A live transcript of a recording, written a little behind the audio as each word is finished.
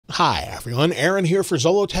Hi everyone, Aaron here for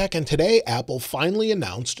Zollotech, and today Apple finally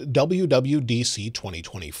announced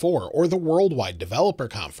WWDC2024, or the Worldwide Developer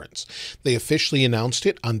Conference. They officially announced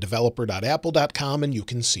it on developer.apple.com, and you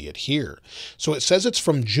can see it here. So it says it's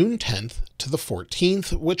from June 10th to the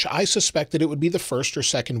 14th, which I suspected it would be the first or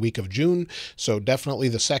second week of June, so definitely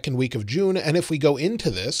the second week of June. And if we go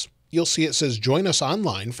into this, you'll see it says, join us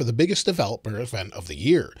online for the biggest developer event of the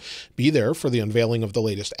year. Be there for the unveiling of the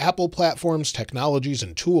latest Apple platforms, technologies,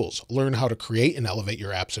 and tools. Learn how to create and elevate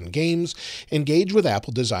your apps and games. Engage with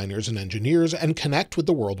Apple designers and engineers, and connect with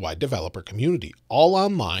the worldwide developer community, all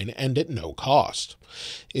online and at no cost.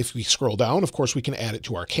 If we scroll down, of course, we can add it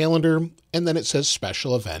to our calendar, and then it says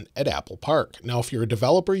special event at Apple Park. Now, if you're a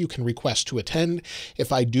developer, you can request to attend.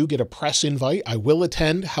 If I do get a press invite, I will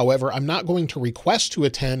attend. However, I'm not going to request to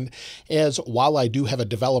attend, as while I do have a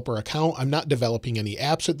developer account, I'm not developing any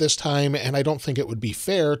apps at this time, and I don't think it would be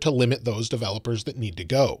fair to limit those developers that need to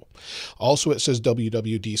go. Also, it says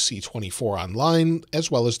WWDC24 Online, as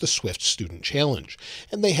well as the Swift Student Challenge.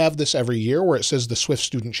 And they have this every year where it says the Swift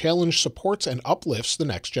Student Challenge supports and uplifts the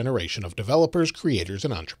next generation of developers, creators,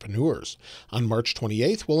 and entrepreneurs. On March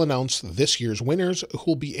 28th, we'll announce this year's winners who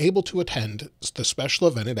will be able to attend the special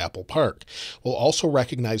event at Apple Park. We'll also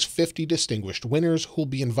recognize 50 distinguished winners who will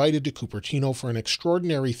be invited to Cupertino for an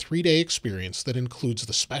extraordinary 3-day experience that includes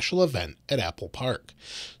the special event at Apple Park.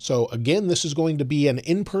 So again, this is going to be an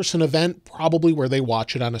in-person event, probably where they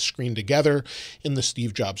watch it on a screen together in the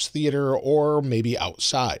Steve Jobs Theater or maybe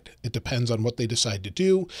outside. It depends on what they decide to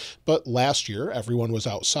do, but last year everyone was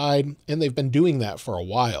outside, and they've been doing that for a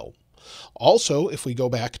while. Also, if we go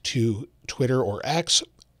back to Twitter or X,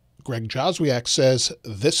 Greg Joswiak says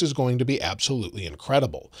this is going to be absolutely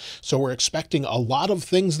incredible. So we're expecting a lot of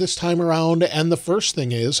things this time around, and the first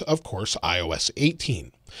thing is, of course, iOS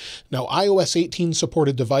 18. Now, iOS 18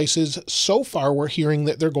 supported devices, so far we're hearing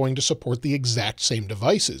that they're going to support the exact same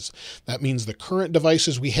devices. That means the current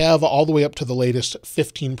devices we have all the way up to the latest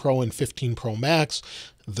 15 Pro and 15 Pro Max,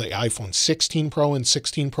 the iPhone 16 Pro and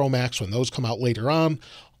 16 Pro Max when those come out later on,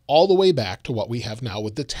 all the way back to what we have now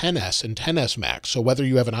with the XS and XS Max. So whether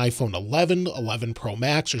you have an iPhone 11, 11 Pro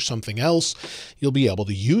Max, or something else, you'll be able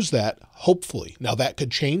to use that, hopefully. Now that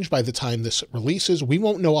could change by the time this releases. We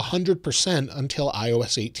won't know 100% until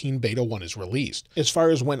iOS 18 Beta 1 is released. As far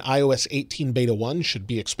as when iOS 18 Beta 1 should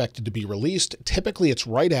be expected to be released, typically it's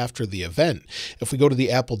right after the event. If we go to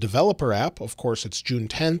the Apple Developer app, of course it's June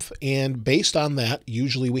 10th, and based on that,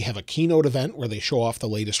 usually we have a keynote event where they show off the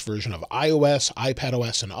latest version of iOS,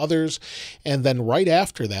 iPadOS, and others, and then right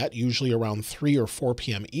after that, usually around 3 or 4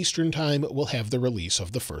 p.m. Eastern Time, we'll have the release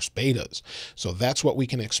of the first betas. So that's what we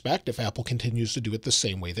can expect if Apple continues to do it the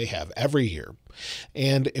same way they have every year.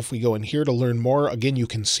 And if we go in here to learn more, again, you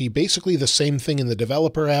can see basically the same thing in the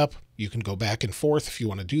developer app. You can go back and forth if you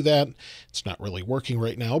want to do that. It's not really working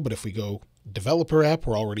right now, but if we go developer app,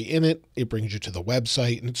 we're already in it. It brings you to the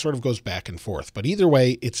website, and it sort of goes back and forth. But either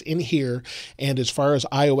way, it's in here. And as far as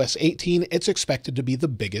iOS 18, it's expected to be the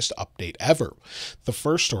biggest update ever. The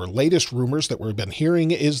first or latest rumors that we've been hearing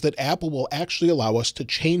is that Apple will actually allow us to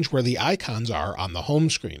change where the icons are on the home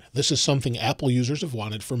screen. This is something Apple users have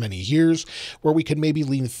wanted for many years, where we could maybe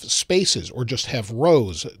leave spaces or just have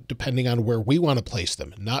rows depending on where we want to place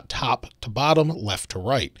them, not top to bottom, left to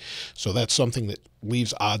right. So that's something that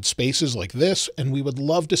leaves odd spaces like this, and we would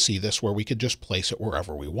love to see this where we could just place it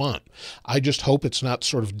wherever we want. I just hope it's not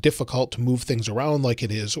sort of difficult to move things around like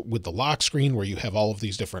it is with the lock screen where you have all of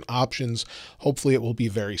these different options. Hopefully it will be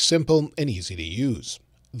very simple and easy to use.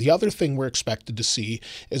 The other thing we're expected to see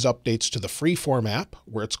is updates to the Freeform app,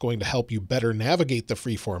 where it's going to help you better navigate the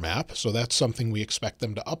Freeform app. So that's something we expect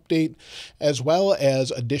them to update, as well as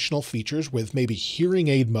additional features with maybe hearing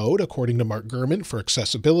aid mode, according to Mark Gurman, for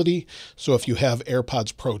accessibility. So if you have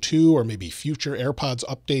AirPods Pro 2 or maybe future AirPods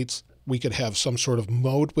updates, we could have some sort of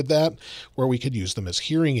mode with that where we could use them as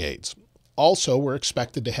hearing aids. Also, we're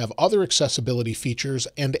expected to have other accessibility features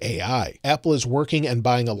and AI. Apple is working and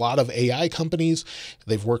buying a lot of AI companies.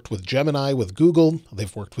 They've worked with Gemini, with Google,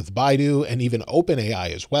 they've worked with Baidu, and even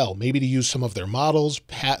OpenAI as well, maybe to use some of their models,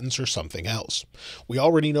 patents, or something else. We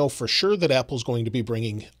already know for sure that Apple's going to be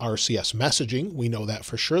bringing RCS messaging. We know that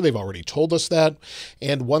for sure. They've already told us that.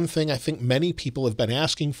 And one thing I think many people have been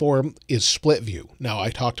asking for is split view. Now, I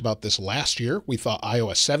talked about this last year. We thought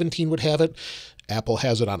iOS 17 would have it. Apple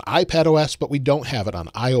has it on iPadOS, but we don't have it on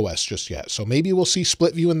iOS just yet. So maybe we'll see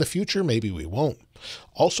split view in the future, maybe we won't.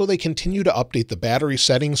 Also, they continue to update the battery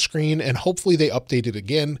settings screen, and hopefully they update it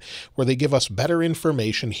again where they give us better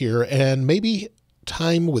information here and maybe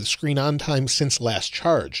time with screen on time since last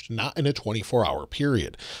charged, not in a 24-hour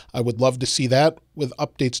period. I would love to see that with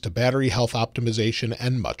updates to battery health optimization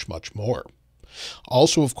and much, much more.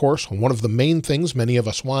 Also, of course, one of the main things many of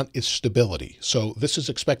us want is stability. So this is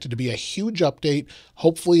expected to be a huge update.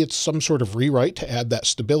 Hopefully it's some sort of rewrite to add that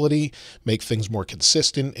stability, make things more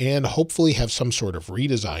consistent, and hopefully have some sort of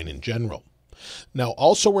redesign in general. Now,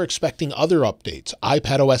 also we're expecting other updates.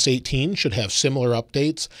 iPadOS 18 should have similar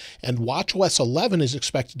updates, and watchOS 11 is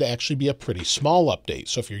expected to actually be a pretty small update.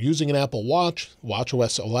 So if you're using an Apple Watch,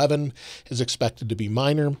 watchOS 11 is expected to be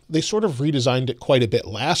minor. They sort of redesigned it quite a bit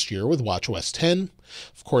last year with watchOS 10.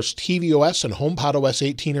 Of course, tvOS and HomePodOS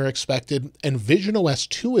 18 are expected, and visionOS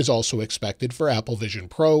 2 is also expected for Apple Vision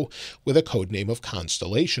Pro with a codename of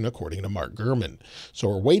Constellation, according to Mark Gurman. So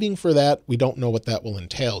we're waiting for that. We don't know what that will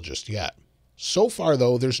entail just yet. So far,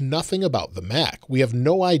 though, there's nothing about the Mac. We have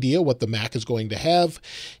no idea what the Mac is going to have,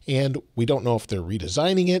 and we don't know if they're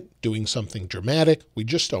redesigning it, doing something dramatic. We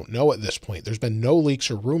just don't know at this point. There's been no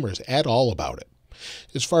leaks or rumors at all about it.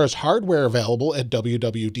 As far as hardware available at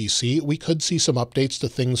WWDC, we could see some updates to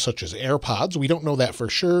things such as AirPods. We don't know that for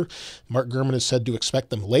sure. Mark Gurman has said to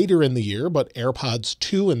expect them later in the year, but AirPods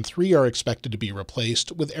 2 and 3 are expected to be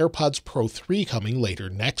replaced, with AirPods Pro 3 coming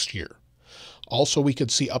later next year. Also, we could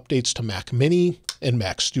see updates to Mac Mini and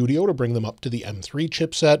Mac Studio to bring them up to the M3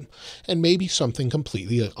 chipset, and maybe something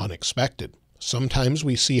completely unexpected. Sometimes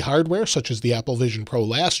we see hardware such as the Apple Vision Pro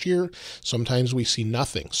last year. Sometimes we see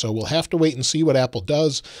nothing. So we'll have to wait and see what Apple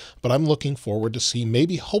does, but I'm looking forward to see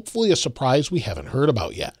maybe hopefully a surprise we haven't heard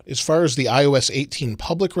about yet. As far as the iOS 18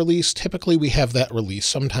 public release, typically we have that release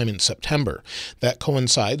sometime in September. That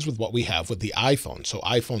coincides with what we have with the iPhone. So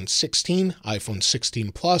iPhone 16, iPhone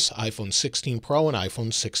 16 Plus, iPhone 16 Pro, and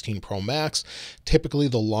iPhone 16 Pro Max. Typically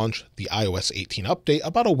they'll launch the iOS 18 update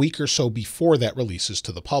about a week or so before that releases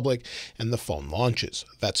to the public and the phone launches.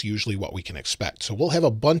 That's usually what we can expect. So we'll have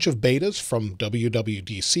a bunch of betas from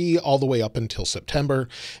WWDC all the way up until September,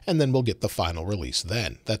 and then we'll get the final release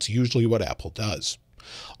then. That's usually what Apple does.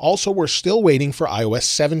 Also, we're still waiting for iOS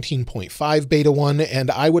 17.5 Beta 1, and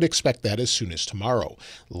I would expect that as soon as tomorrow.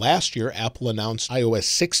 Last year, Apple announced iOS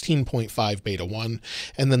 16.5 Beta 1,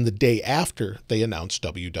 and then the day after, they announced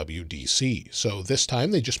WWDC. So this time,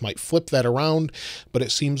 they just might flip that around, but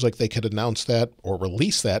it seems like they could announce that or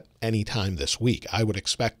release that anytime this week. I would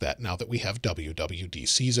expect that now that we have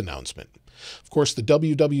WWDC's announcement. Of course, the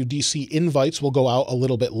WWDC invites will go out a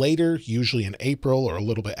little bit later, usually in April or a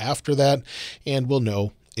little bit after that, and we'll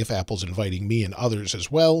know if Apple's inviting me and others as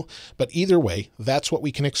well. But either way, that's what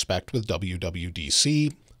we can expect with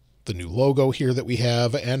WWDC, the new logo here that we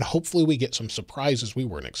have, and hopefully we get some surprises we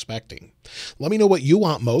weren't expecting. Let me know what you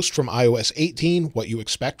want most from iOS 18, what you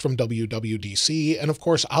expect from WWDC, and of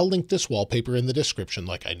course, I'll link this wallpaper in the description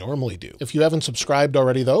like I normally do. If you haven't subscribed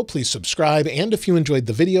already though, please subscribe, and if you enjoyed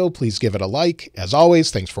the video, please give it a like. As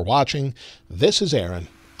always, thanks for watching. This is Aaron.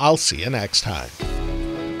 I'll see you next time.